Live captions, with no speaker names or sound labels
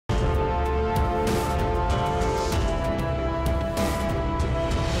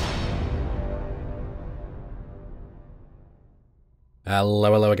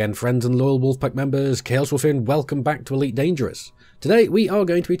Hello again friends and loyal WulffPack members, Chaos Wolf here and welcome back to Elite Dangerous. Today we are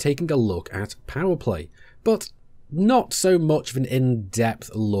going to be taking a look at Powerplay, but not so much of an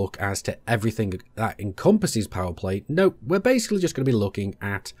in-depth look as to everything that encompasses Powerplay. No, we're basically just going to be looking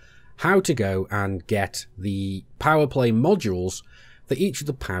at how to go and get the Powerplay modules that each of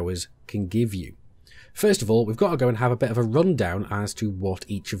the powers can give you. First of all, we've got to go and have a bit of a rundown as to what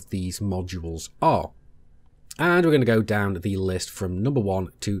each of these modules are. And we're going to go down the list from number 1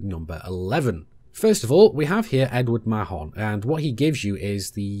 to number 11. First of all, we have here Edward Mahon, and what he gives you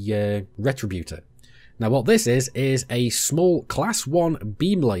is the Retributor. Now what this is a small class 1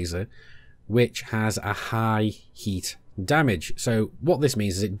 beam laser which has a high heat damage. So what this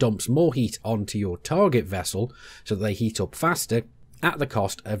means is it dumps more heat onto your target vessel so that they heat up faster at the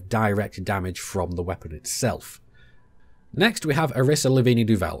cost of direct damage from the weapon itself. Next we have Arissa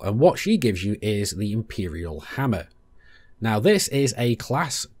Lavigne-Duval, and what she gives you is the Imperial Hammer. Now this is a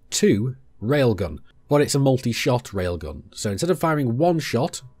class 2 railgun, but it's a multi-shot railgun. So instead of firing one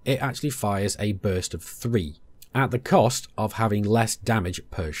shot, it actually fires a burst of 3, at the cost of having less damage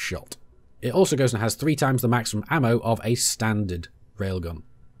per shot. It also goes and has 3 times the maximum ammo of a standard railgun.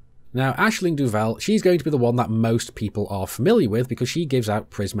 Now Aisling Duval, she's going to be the one that most people are familiar with because she gives out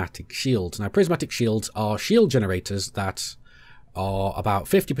prismatic shields. Now prismatic shields are shield generators that are about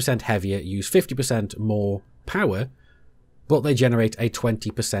 50% heavier, use 50% more power, but they generate a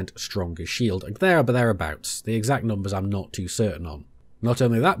 20% stronger shield. Thereabouts. The exact numbers I'm not too certain on. Not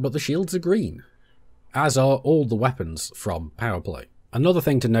only that, but the shields are green, as are all the weapons from Powerplay. Another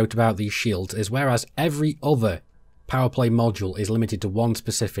thing to note about these shields is whereas every other Powerplay module is limited to one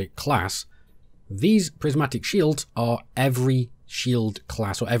specific class, these prismatic shields are every shield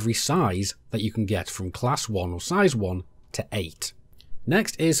class or every size that you can get from class 1 or size 1 to 8.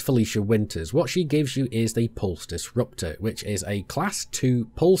 Next is Felicia Winters. What she gives you is the Pulse Disruptor, which is a class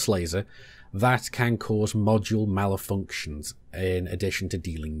 2 pulse laser that can cause module malfunctions in addition to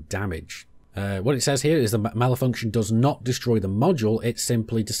dealing damage. What it says here is the malfunction does not destroy the module, it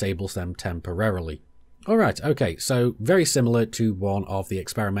simply disables them temporarily. Alright, okay, so very similar to one of the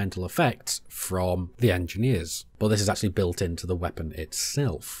experimental effects from the engineers, but this is actually built into the weapon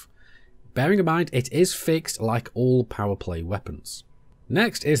itself. Bearing in mind, it is fixed like all Powerplay weapons.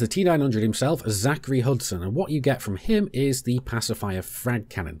 Next is the T900 himself, Zachary Hudson, and what you get from him is the Pacifier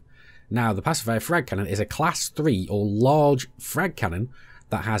Frag-Cannon. Now, the Pacifier Frag-Cannon is a class 3 or large frag cannon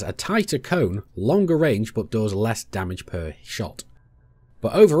that has a tighter cone, longer range, but does less damage per shot.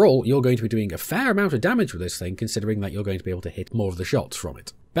 But overall, you're going to be doing a fair amount of damage with this thing, considering that you're going to be able to hit more of the shots from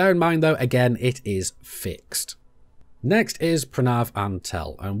it. Bear in mind though, again, it is fixed. Next is Pranav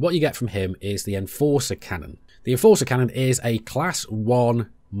Antel, and what you get from him is the Enforcer Cannon. The Enforcer Cannon is a class 1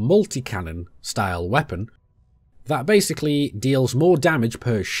 multi-cannon style weapon that basically deals more damage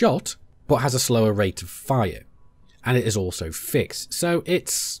per shot, but has a slower rate of fire. And it is also fixed, so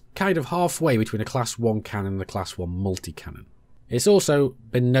it's kind of halfway between a class 1 cannon and a class 1 multi-cannon. It's also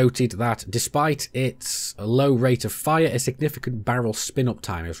been noted that despite its low rate of fire, a significant barrel spin-up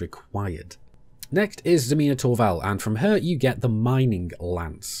time is required. Next is Zemina Torval, and from her you get the Mining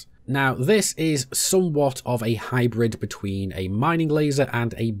Lance. Now this is somewhat of a hybrid between a mining laser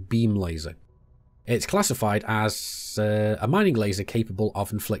and a beam laser. It's classified as a mining laser capable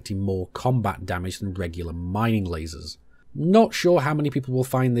of inflicting more combat damage than regular mining lasers. Not sure how many people will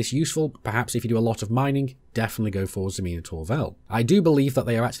find this useful. Perhaps if you do a lot of mining, definitely go for Zemina Torval. I do believe that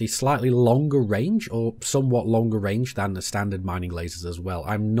they are actually slightly longer range, or somewhat longer range than the standard mining lasers as well.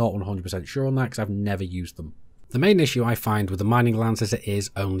 I'm not 100% sure on that because I've never used them. The main issue I find with the Mining Lance is it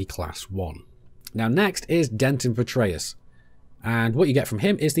is only class 1. Now next is Denton Petraeus, and what you get from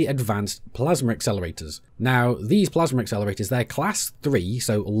him is the Advanced Plasma Accelerators. Now these Plasma Accelerators, they're class 3,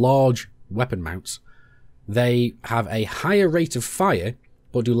 so large weapon mounts. They have a higher rate of fire,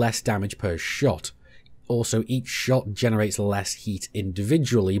 but do less damage per shot. Also, each shot generates less heat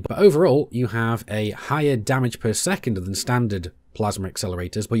individually, but overall, you have a higher damage per second than standard plasma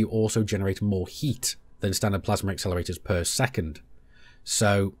accelerators, but you also generate more heat than standard plasma accelerators per second.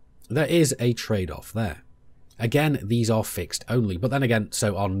 So, there is a trade-off there. Again, these are fixed only, but then again,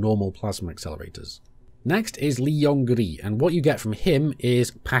 so are normal plasma accelerators. Next is Lee Yong-ri, and what you get from him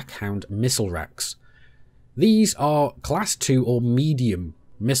is Pack-hound missile racks. These are class 2 or medium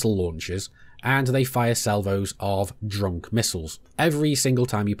missile launchers, and they fire salvos of drunk missiles. Every single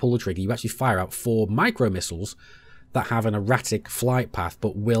time you pull the trigger, you actually fire out 4 micro missiles that have an erratic flight path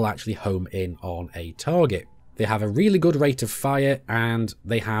but will actually home in on a target. They have a really good rate of fire, and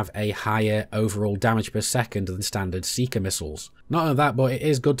they have a higher overall damage per second than standard Seeker missiles. Not only that, but it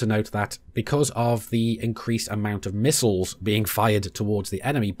is good to note that because of the increased amount of missiles being fired towards the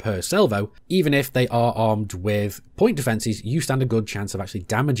enemy per salvo, even if they are armed with point defenses, you stand a good chance of actually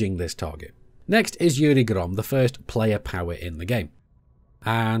damaging this target. Next is Yuri Grom, the first player power in the game.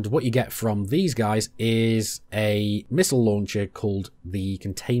 And what you get from these guys is a missile launcher called the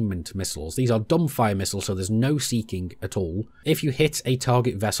Containment missiles. These are dumbfire missiles, so there's no seeking at all. If you hit a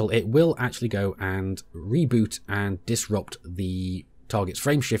target vessel, it will actually go and reboot and disrupt the target's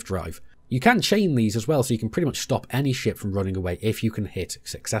frameshift drive. You can chain these as well, so you can pretty much stop any ship from running away if you can hit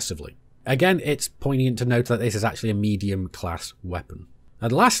successively. Again, it's poignant to note that this is actually a medium class weapon.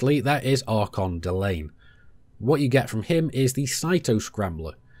 And lastly, there is Archon Delane. What you get from him is the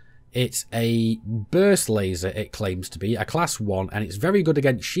Cytoscrambler. It's a burst laser, it claims to be, a class 1, and it's very good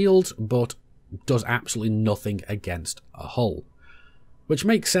against shields, but does absolutely nothing against a hull. Which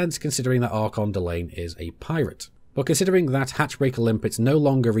makes sense considering that Archon Delane is a pirate. But considering that Hatchbreaker limpets no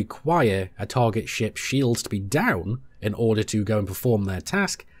longer require a target ship's shields to be down in order to go and perform their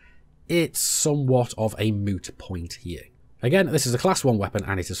task, it's somewhat of a moot point here. Again, this is a class 1 weapon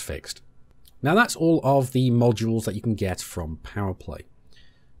and it is fixed. Now that's all of the modules that you can get from Powerplay.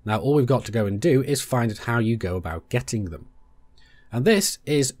 Now all we've got to go and do is find out how you go about getting them. And this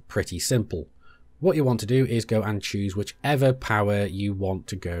is pretty simple. What you want to do is go and choose whichever power you want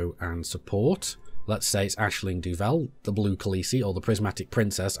to go and support. Let's say it's Aisling Duval, the Blue Khaleesi, or the Prismatic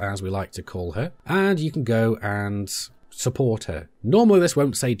Princess as we like to call her. And you can go and support her. Normally this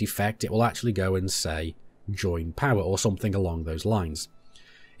won't say defect, it will actually go and say join power or something along those lines.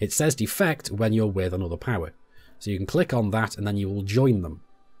 It says defect when you're with another power. So you can click on that and then you will join them.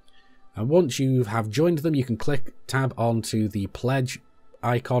 And once you have joined them, you can click tab onto the pledge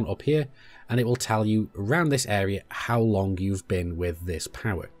icon up here and it will tell you around this area how long you've been with this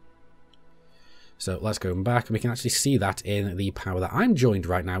power. So let's go back and we can actually see that in the power that I'm joined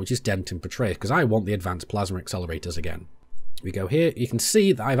right now, which is Denton Petraeus, because I want the advanced plasma accelerators again. We go here, you can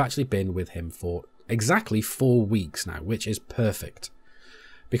see that I've actually been with him for exactly 4 weeks now, which is perfect.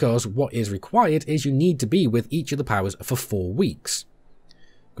 Because what is required is you need to be with each of the powers for 4 weeks.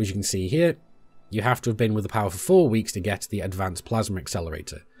 Because you can see here, you have to have been with the power for 4 weeks to get the Advanced Plasma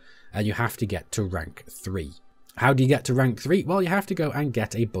Accelerator. And you have to get to rank 3. How do you get to rank 3? Well, you have to go and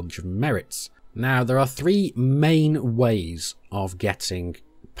get a bunch of merits. Now, there are 3 main ways of getting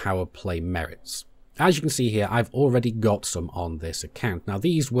Powerplay merits. As you can see here, I've already got some on this account. Now,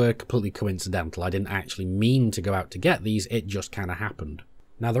 these were completely coincidental. I didn't actually mean to go out to get these, it just kind of happened.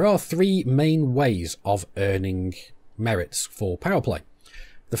 Now, there are 3 main ways of earning merits for Powerplay.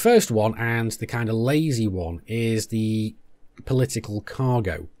 The first one, and the kind of lazy one, is the political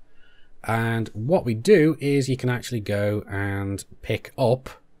cargo. And what we do is you can actually go and pick up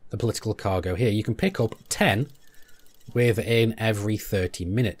the political cargo here. You can pick up 10 within every 30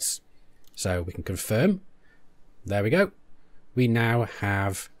 minutes. So we can confirm. There we go. We now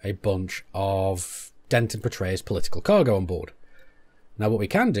have a bunch of Denton Petraeus political cargo on board. Now what we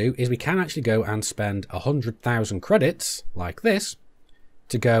can do is we can actually go and spend 100,000 credits, like this,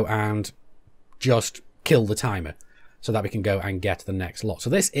 to go and just kill the timer, so that we can go and get the next lot. So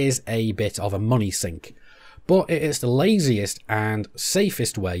this is a bit of a money sink, but it is the laziest and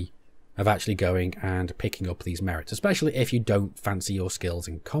safest way of actually going and picking up these merits, especially if you don't fancy your skills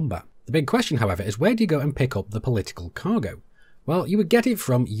in combat. The big question, however, is where do you go and pick up the political cargo? Well, you would get it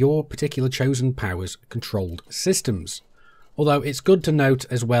from your particular chosen power's controlled systems. Although it's good to note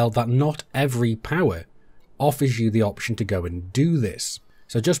as well that not every power offers you the option to go and do this.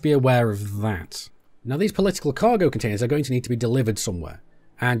 So just be aware of that. Now these political cargo containers are going to need to be delivered somewhere.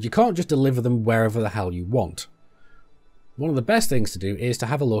 And you can't just deliver them wherever the hell you want. One of the best things to do is to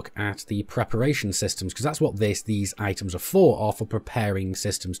have a look at the preparation systems, because that's what these items are for preparing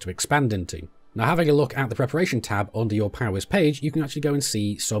systems to expand into. Now having a look at the preparation tab under your powers page, you can actually go and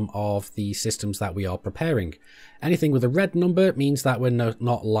see some of the systems that we are preparing. Anything with a red number means that we're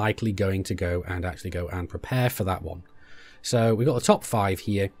not likely going to go and prepare for that one. So we've got the top 5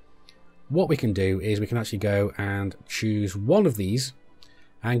 here. What we can do is we can actually go and choose one of these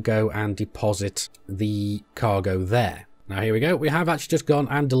and go and deposit the cargo there. Now here we go, we have actually just gone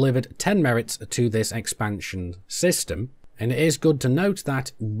and delivered 10 merits to this expansion system. And it is good to note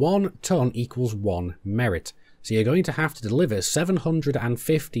that 1 ton equals 1 merit. So you're going to have to deliver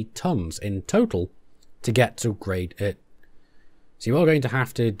 750 tons in total to get to grade it. So you are going to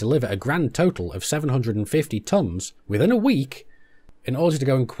have to deliver a grand total of 750 tons within a week in order to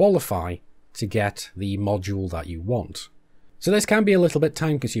go and qualify to get the module that you want. So this can be a little bit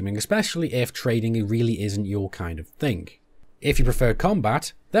time consuming, especially if trading really isn't your kind of thing. If you prefer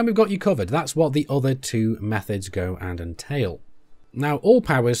combat, then we've got you covered. That's what the other two methods go and entail. Now, all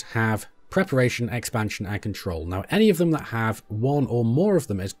powers have preparation, expansion, and control. Now, any of them that have one or more of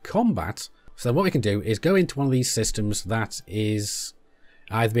them as combat, so what we can do is go into one of these systems that is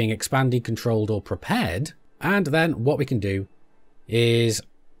either being expanded, controlled, or prepared, and then what we can do is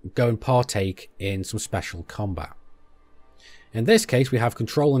go and partake in some special combat. In this case, we have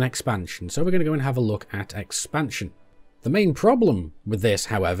control and expansion, so we're going to go and have a look at expansion. The main problem with this,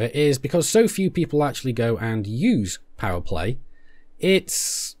 however, is because so few people actually go and use Powerplay,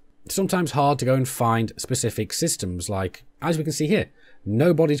 it's sometimes hard to go and find specific systems. Like, as we can see here,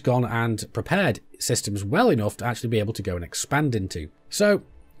 nobody's gone and prepared systems well enough to actually be able to go and expand into. So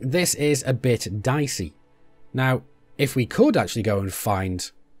this is a bit dicey. Now, if we could actually go and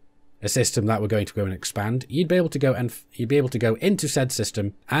find a system that we're going to go and expand, you'd be able to go into said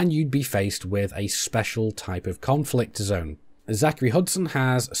system, and you'd be faced with a special type of conflict zone. Zachary Hudson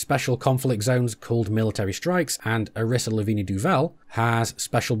has special conflict zones called military strikes, and Arissa Lavigne Duval has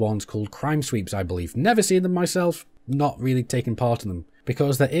special ones called crime sweeps, I believe. Never seen them myself, not really taken part in them,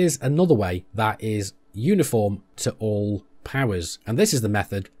 because there is another way that is uniform to all powers, and this is the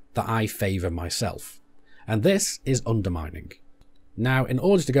method that I favour myself, and this is undermining. Now, in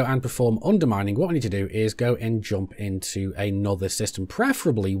order to go and perform undermining, what we need to do is go and jump into another system,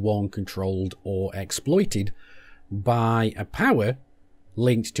 preferably one controlled or exploited by a power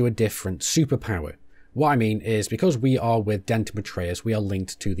linked to a different superpower. What I mean is, because we are with Denton Betrayers, we are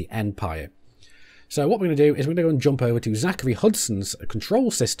linked to the Empire. So what we're going to do is we're going to go and jump over to Zachary Hudson's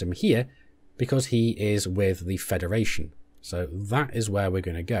control system here, because he is with the Federation. So that is where we're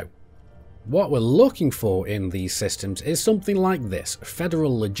going to go. What we're looking for in these systems is something like this: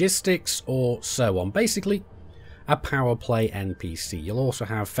 Federal Logistics or so on. Basically, a Powerplay NPC. You'll also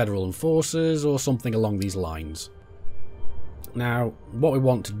have Federal Enforcers or something along these lines. Now, what we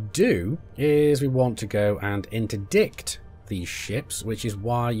want to do is we want to go and interdict these ships, which is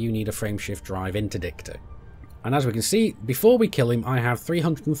why you need a frameshift drive interdictor. And as we can see, before we kill him, I have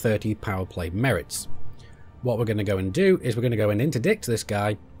 330 Powerplay merits. What we're going to go and do is we're going to go and interdict this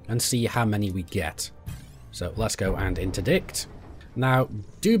guy and see how many we get. So let's go and interdict. Now,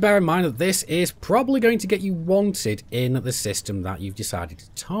 do bear in mind that this is probably going to get you wanted in the system that you've decided to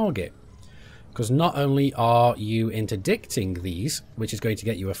target. Because not only are you interdicting these, which is going to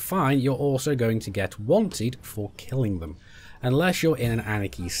get you a fine, you're also going to get wanted for killing them, unless you're in an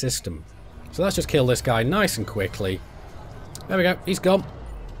anarchy system. So let's just kill this guy nice and quickly. There we go, he's gone.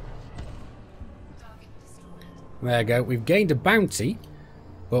 There we go, we've gained a bounty,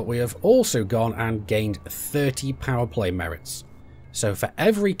 but we have also gone and gained 30 Powerplay merits. So for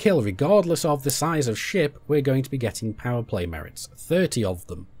every kill, regardless of the size of ship, we're going to be getting Powerplay merits, 30 of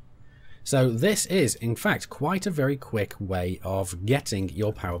them. So this is, in fact, quite a very quick way of getting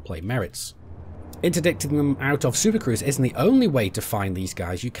your Powerplay merits. Interdicting them out of supercruise isn't the only way to find these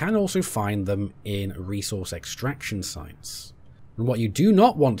guys. You can also find them in resource extraction sites. And what you do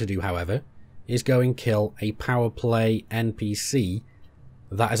not want to do, however, is go and kill a Powerplay NPC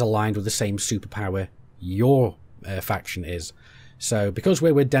that is aligned with the same superpower your faction is. So because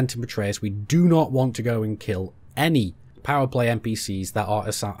we're with Denton Betrayers, we do not want to go and kill any Powerplay NPCs that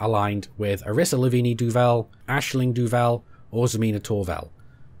are aligned with Arissa Lavigne Duval, Aisling Duval, or Zemina Torval.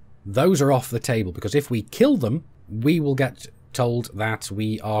 Those are off the table, because if we kill them, we will get told that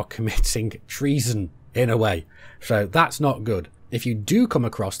we are committing treason in a way. So that's not good. If you do come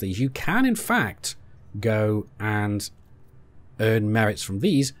across these, you can in fact go and earn merits from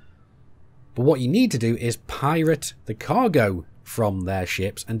these, but what you need to do is pirate the cargo from their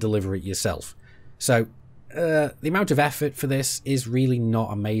ships and deliver it yourself. So the amount of effort for this is really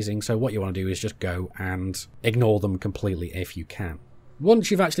not amazing, so what you want to do is just go and ignore them completely if you can.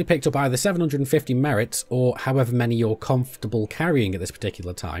 Once you've actually picked up either 750 merits or however many you're comfortable carrying at this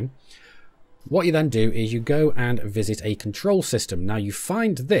particular time, what you then do is you go and visit a control system. Now you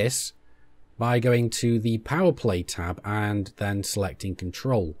find this by going to the Powerplay tab and then selecting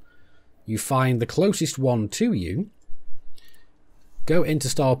Control. You find the closest one to you, go into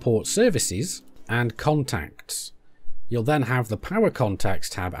Starport Services and Contacts. You'll then have the Power Contacts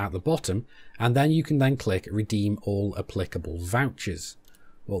tab at the bottom, and then you can then click Redeem All Applicable Vouchers.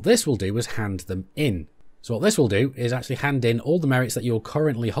 What this will do is hand them in. So what this will do is actually hand in all the merits that you're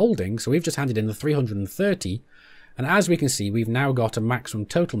currently holding. So we've just handed in the 330. And as we can see, we've now got a maximum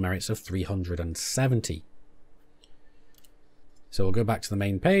total merits of 370. So we'll go back to the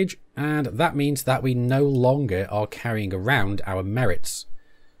main page, and that means that we no longer are carrying around our merits.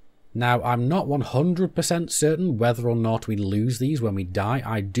 Now, I'm not 100% certain whether or not we lose these when we die.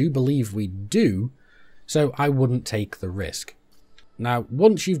 I do believe we do, so I wouldn't take the risk. Now,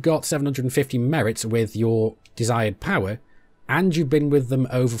 once you've got 750 merits with your desired power, and you've been with them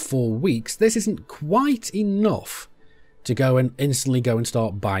over 4 weeks, this isn't quite enough to go and instantly go and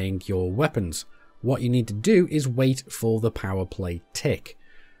start buying your weapons. What you need to do is wait for the Powerplay tick,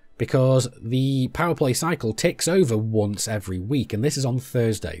 because the Powerplay cycle ticks over once every week, and this is on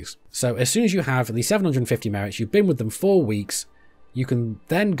Thursdays. So as soon as you have the 750 merits, you've been with them 4 weeks, you can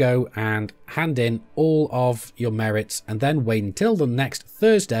then go and hand in all of your merits and then wait until the next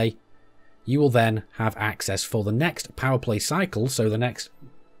Thursday. You will then have access for the next Powerplay cycle, so the next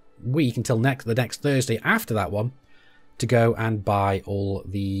week until the next Thursday after that one, to go and buy all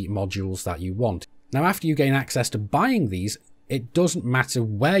the modules that you want. Now, after you gain access to buying these, it doesn't matter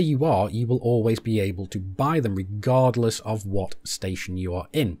where you are, you will always be able to buy them regardless of what station you are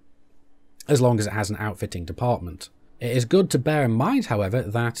in, as long as it has an outfitting department. It is good to bear in mind, however,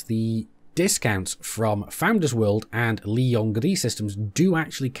 that the discounts from Founders World and Li Yongri systems do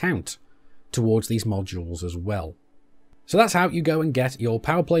actually count towards these modules as well. So that's how you go and get your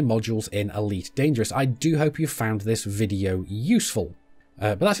Powerplay modules in Elite Dangerous. I do hope you found this video useful.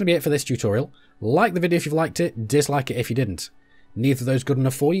 But that's going to be it for this tutorial. Like the video if you've liked it, dislike it if you didn't. Neither of those good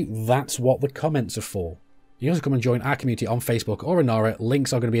enough for you, that's what the comments are for. You can also come and join our community on Facebook or Inara.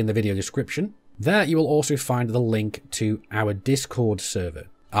 Links are going to be in the video description. There you will also find the link to our Discord server.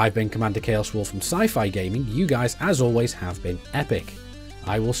 I've been Commander Chaos Wolf from Sci-Fi Gaming. You guys, as always, have been epic.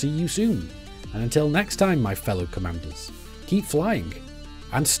 I will see you soon. And until next time, my fellow commanders, keep flying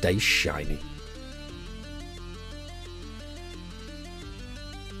and stay shiny.